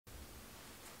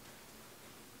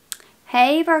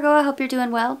Hey Virgo, I hope you're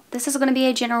doing well. This is going to be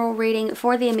a general reading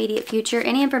for the immediate future.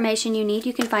 Any information you need,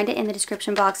 you can find it in the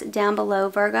description box down below,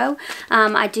 Virgo.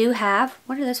 I do have,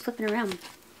 what are those flipping around?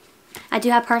 I do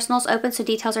have personals open, so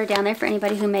details are down there for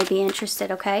anybody who may be interested,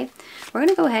 okay? We're going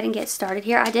to go ahead and get started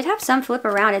here. I did have some flip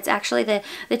around. It's actually the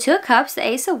Two of Cups, the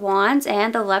Ace of Wands,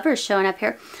 and the Lovers showing up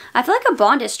here. I feel like a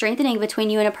bond is strengthening between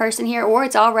you and a person here, or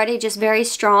it's already just very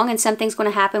strong, and something's going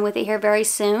to happen with it here very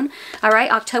soon. All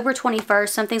right, October 21st,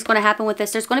 something's going to happen with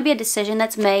this. There's going to be a decision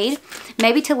that's made,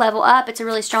 maybe to level up. It's a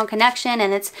really strong connection,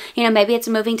 and it's, you know, maybe it's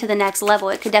moving to the next level.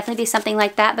 It could definitely be something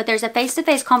like that, but there's a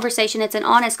face-to-face conversation. It's an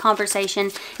honest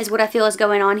conversation is what I feel is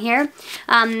going on here.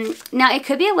 Now it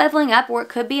could be a leveling up, or it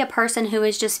could be a person who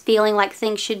is just feeling like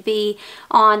things should be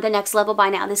on the next level by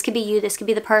now. This could be you. This could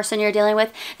be the person you're dealing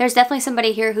with. There's definitely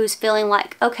somebody here who's feeling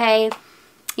like, okay,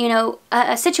 you know,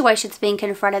 a situation's being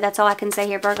confronted. That's all I can say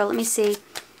here, Virgo. Let me see.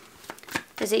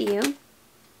 Is it you?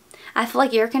 I feel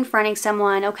like you're confronting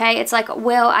someone, okay? It's like,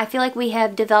 well, I feel like we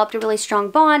have developed a really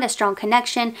strong bond, a strong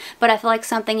connection, but I feel like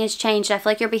something has changed. I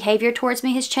feel like your behavior towards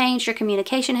me has changed, your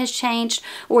communication has changed,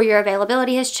 or your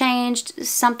availability has changed.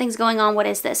 Something's going on. What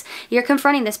is this? You're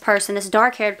confronting this person, this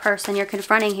dark-haired person you're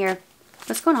confronting here.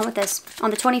 What's going on with this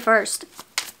on the 21st?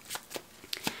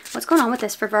 What's going on with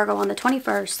this for Virgo on the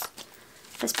 21st?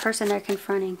 This person they're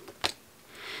confronting.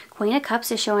 Queen of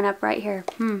Cups is showing up right here.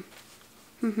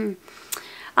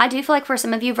 I do feel like for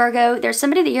some of you, Virgo, there's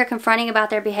somebody that you're confronting about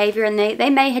their behavior, and they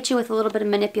may hit you with a little bit of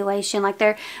manipulation. Like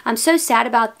I'm so sad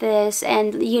about this,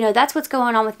 and you know, that's what's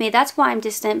going on with me. That's why I'm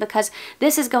distant, because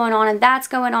this is going on and that's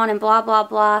going on and blah, blah,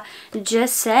 blah.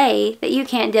 Just say that you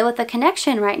can't deal with the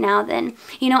connection right now then.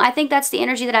 You know, I think that's the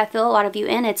energy that I feel a lot of you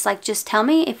in. It's like, just tell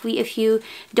me if you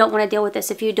don't want to deal with this,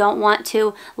 if you don't want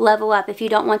to level up, if you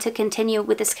don't want to continue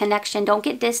with this connection. Don't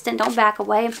get distant, don't back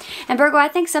away. And Virgo, I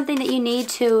think something that you need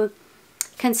to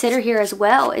consider here as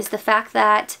well is the fact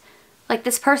that, like,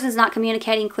 this person's not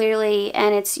communicating clearly,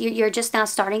 and it's you're just now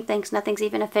starting things. Nothing's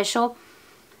even official.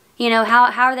 You know, how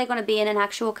are they going to be in an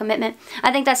actual commitment?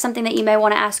 I think that's something that you may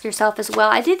want to ask yourself as well.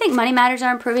 I do think money matters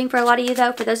are improving for a lot of you,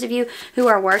 though. For those of you who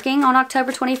are working on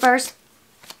October 21st,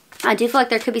 I do feel like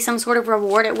there could be some sort of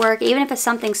reward at work, even if it's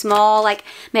something small, like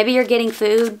maybe you're getting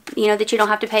food, you know, that you don't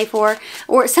have to pay for,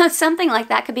 or something like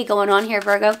that could be going on here,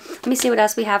 Virgo. Let me see what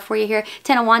else we have for you here.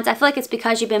 10 of Wands. I feel like it's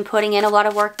because you've been putting in a lot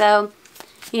of work, though.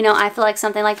 You know, I feel like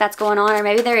something like that's going on, or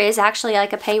maybe there is actually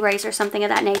like a pay raise or something of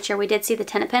that nature. We did see the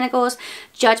 10 of Pentacles,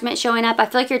 Judgment showing up. I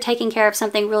feel like you're taking care of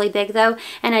something really big, though,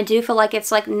 and I do feel like it's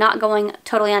like not going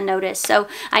totally unnoticed. So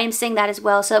I am seeing that as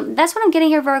well. So that's what I'm getting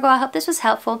here, Virgo. I hope this was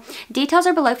helpful. Details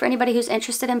are below for anybody who's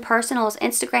interested in personals,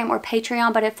 Instagram, or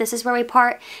Patreon. But if this is where we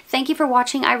part, thank you for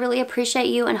watching. I really appreciate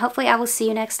you, and hopefully I will see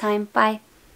you next time. Bye.